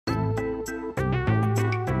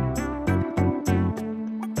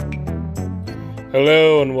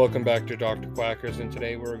Hello and welcome back to Dr. Quackers, and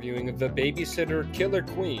today we're reviewing The Babysitter Killer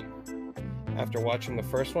Queen. After watching the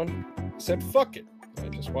first one, I said fuck it. I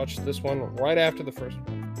just watched this one right after the first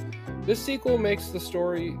one. This sequel makes the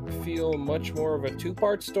story feel much more of a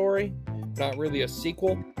two-part story, not really a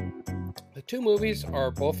sequel. The two movies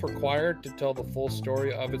are both required to tell the full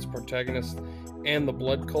story of its protagonist and the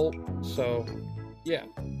blood cult, so yeah.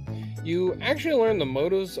 You actually learn the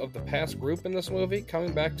motives of the past group in this movie,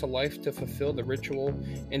 coming back to life to fulfill the ritual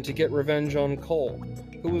and to get revenge on Cole,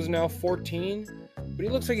 who is now 14, but he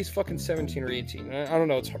looks like he's fucking 17 or 18. I don't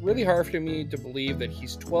know, it's really hard for me to believe that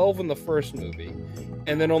he's 12 in the first movie,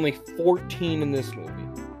 and then only 14 in this movie.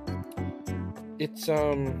 It's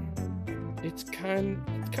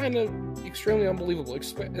kind of extremely unbelievable,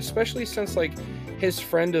 especially since, like, his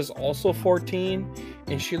friend is also 14,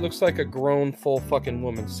 and she looks like a grown, full fucking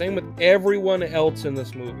woman. Same with everyone else in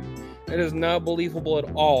this movie. It is not believable at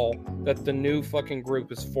all that the new fucking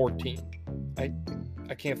group is 14. I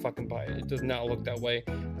can't fucking buy it. It does not look that way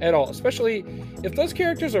at all. Especially if those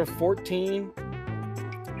characters are 14,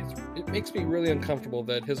 it makes me really uncomfortable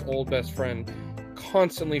that his old best friend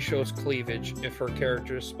constantly shows cleavage if her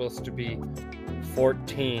character is supposed to be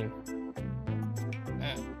 14.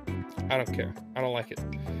 I don't care. I don't like it.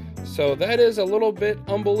 So that is a little bit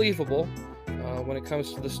unbelievable when it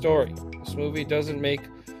comes to the story. This movie does make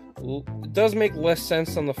less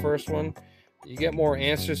sense than the first one. You get more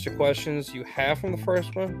answers to questions you have from the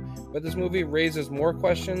first one, but this movie raises more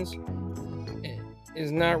questions. It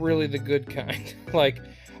is not really the good kind. Like,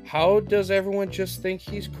 how does everyone just think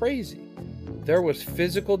he's crazy? There was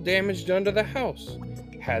physical damage done to the house.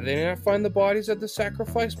 Had they not find the bodies of the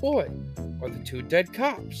sacrificed boy or the two dead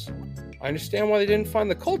cops? I understand why they didn't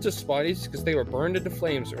find the cultists' bodies, because they were burned into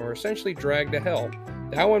flames or essentially dragged to hell.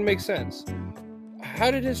 That one makes sense.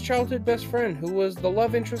 How did his childhood best friend, who was the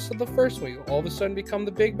love interest of the first movie, all of a sudden become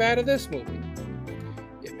the big bad of this movie?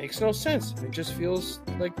 It makes no sense. It just feels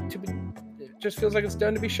like it's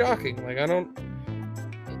done to be shocking. Like, I don't.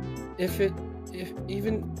 If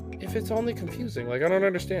it's only confusing, like, I don't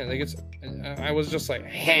understand. Like, I was just like,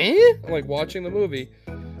 huh? Like, watching the movie.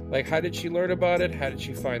 Like, how did she learn about it? How did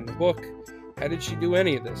she find the book? How did she do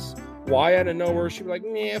any of this? Why out of nowhere she'd be like,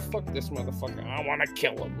 nah, fuck this motherfucker. I want to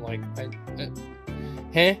kill him. Like,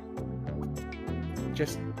 huh?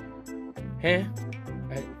 Just, huh?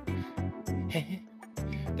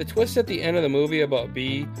 The twist at the end of the movie about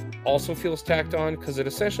B also feels tacked on, because it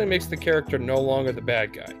essentially makes the character no longer the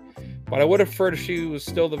bad guy. But I would have preferred if she was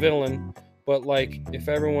still the villain. But, like, if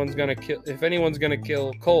anyone's gonna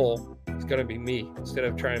kill Cole, it's gonna be me. Instead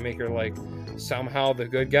of trying to make her, like, somehow the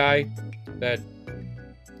good guy, that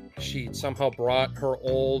she somehow brought her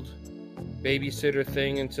old babysitter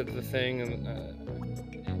thing into the thing.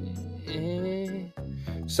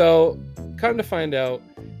 So, come to find out,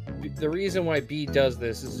 the reason why B does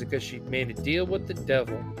this is because she made a deal with the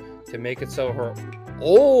devil to make it so her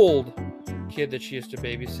old kid that she used to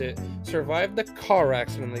babysit survived the car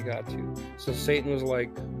accident they got to. So Satan was like,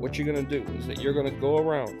 what you're gonna do is that you're gonna go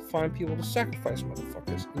around, find people to sacrifice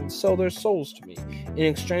motherfuckers and sell their souls to me in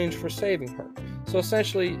exchange for saving her. So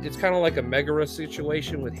essentially, it's kind of like a Megara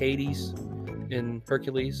situation with Hades in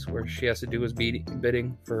Hercules, where she has to do his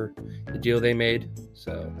bidding for the deal they made.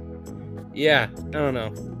 So yeah, I don't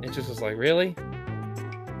know. It just was like, really?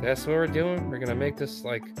 That's what we're doing? We're gonna make this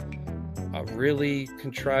like a really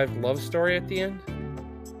contrived love story at the end?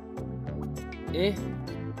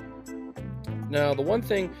 Now, the one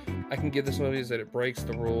thing I can give this movie is that it breaks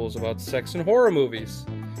the rules about sex in horror movies.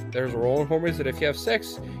 There's a rule in horror movies that if you have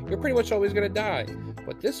sex, you're pretty much always going to die.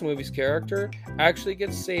 But this movie's character actually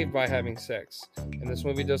gets saved by having sex. And this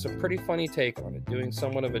movie does a pretty funny take on it, doing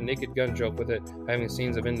somewhat of a Naked Gun joke with it, having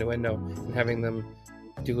scenes of innuendo, and having them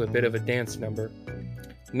do a bit of a dance number.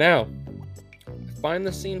 Now, I find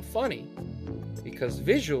the scene funny because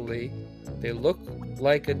visually they look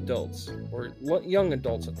like adults, or young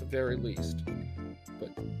adults at the very least. But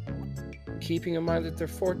keeping in mind that they're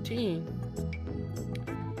 14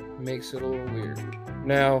 makes it a little weird.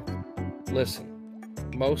 Now, listen,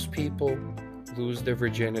 most people lose their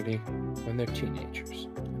virginity when they're teenagers.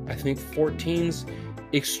 I think 14's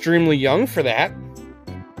extremely young for that,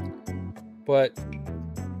 but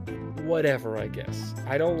whatever, I guess.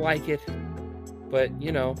 I don't like it, but,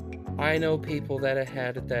 you know, I know people that have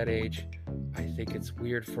had at that age. I think it's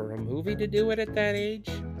weird for a movie to do it at that age.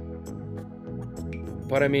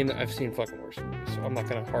 But I mean, I've seen fucking worse movies, so I'm not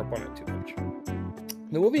going to harp on it too much.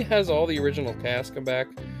 The movie has all the original cast come back,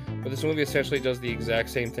 but this movie essentially does the exact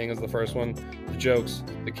same thing as the first one. The jokes,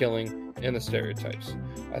 the killing, and the stereotypes.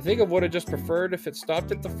 I think I would have just preferred if it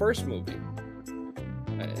stopped at the first movie.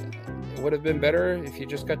 would have been better if you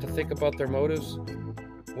just got to think about their motives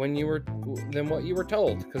than what you were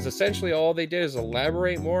told. Because essentially all they did is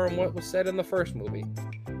elaborate more on what was said in the first movie.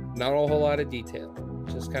 Not a whole lot of detail.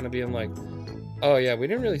 Just kind of being like, oh yeah, we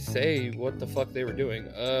didn't really say what the fuck they were doing.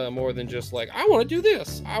 More than just like, I want to do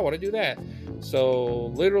this, I want to do that. So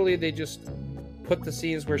literally they just put the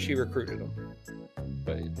scenes where she recruited them.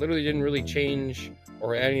 But it literally didn't really change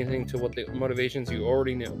or add anything to what the motivations you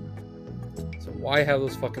already knew. So why have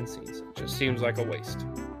those fucking scenes? It just seems like a waste.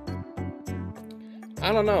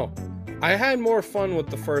 I don't know. I had more fun with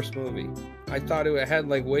the first movie. I thought it had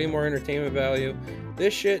like way more entertainment value.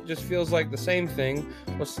 This shit just feels like the same thing,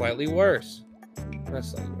 but slightly worse. Not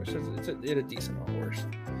slightly worse. It's a decent amount worse.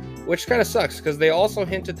 Which kind of sucks, because they also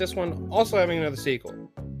hinted this one also having another sequel.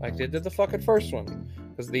 Like they did the fucking first one.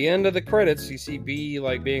 Because the end of the credits, you see B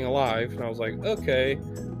like being alive, and I was like, okay,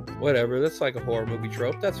 whatever. That's like a horror movie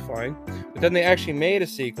trope. That's fine. But then they actually made a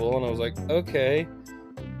sequel, and I was like, okay.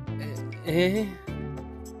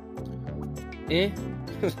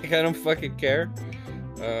 Like, I don't fucking care.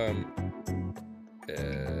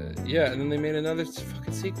 Yeah, and then they made another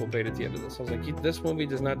fucking sequel bait at the end of this. I was like, this movie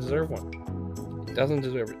does not deserve one. It doesn't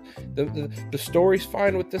deserve it. The story's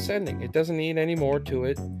fine with this ending. It doesn't need any more to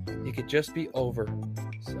it. It could just be over.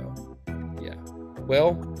 So, yeah.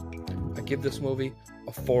 Well, I give this movie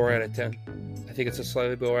a 4 out of 10. I think it's a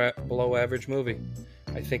slightly below average movie.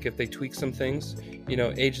 I think if they tweak some things,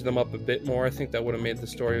 age them up a bit more, I think that would have made the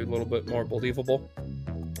story a little bit more believable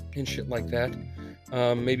and shit like that.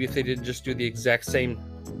 Maybe if they didn't just do the exact same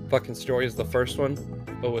fucking story as the first one,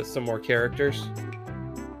 but with some more characters,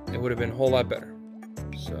 it would have been a whole lot better.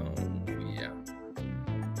 So, yeah.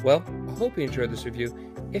 Well, I hope you enjoyed this review.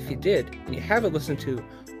 If you did, and you haven't listened to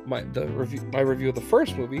my review of the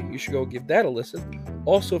first movie, you should go give that a listen.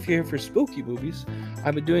 Also, if you're here for spooky movies,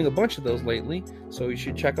 I've been doing a bunch of those lately, so you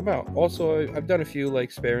should check them out. Also, I've done a few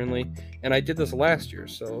like sparingly, and I did this last year,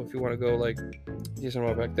 so if you want to go like decent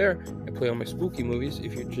amount back there and play on my spooky movies,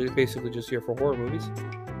 if you're basically just here for horror movies,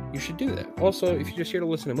 you should do that. Also, if you're just here to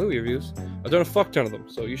listen to movie reviews, I've done a fuck ton of them,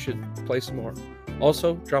 so you should play some more.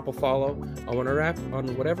 Also, drop a follow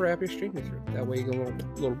on whatever app you're streaming through. That way you get a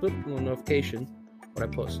little notification when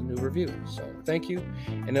I post a new review. So thank you,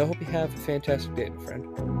 and I hope you have a fantastic day, my friend.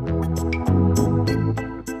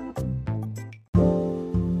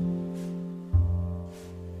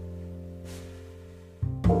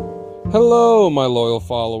 Hello, my loyal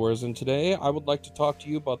followers, and today I would like to talk to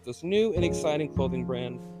you about this new and exciting clothing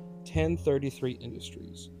brand, 1033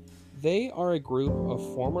 Industries. They are a group of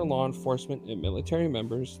former law enforcement and military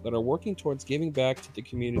members that are working towards giving back to the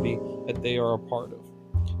community that they are a part of.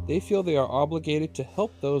 They feel they are obligated to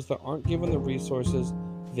help those that aren't given the resources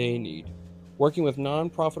they need. Working with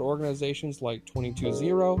non-profit organizations like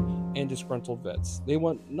 22-0 and Disgruntled Vets, they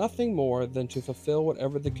want nothing more than to fulfill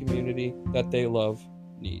whatever the community that they love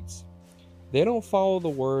needs. They don't follow the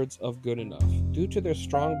words of good enough. Due to their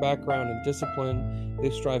strong background and discipline, they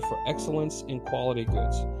strive for excellence in quality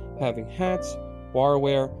goods, having hats,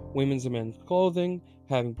 barware, women's and men's clothing,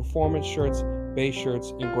 having performance shirts, base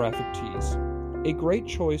shirts, and graphic tees. A great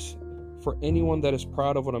choice for anyone that is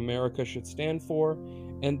proud of what America should stand for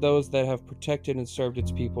and those that have protected and served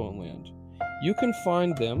its people and land. You can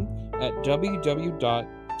find them at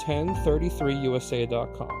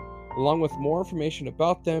www.1033usa.com, along with more information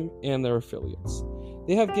about them and their affiliates.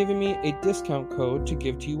 They have given me a discount code to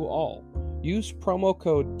give to you all. Use promo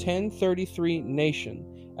code 1033NATION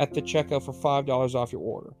at the checkout for $5 off your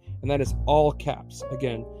order. And that is all caps.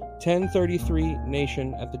 Again,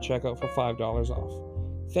 1033NATION at the checkout for $5 off.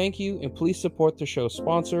 Thank you, and please support the show's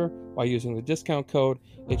sponsor by using the discount code.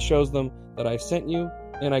 It shows them that I sent you,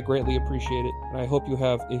 and I greatly appreciate it, and I hope you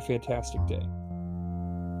have a fantastic day.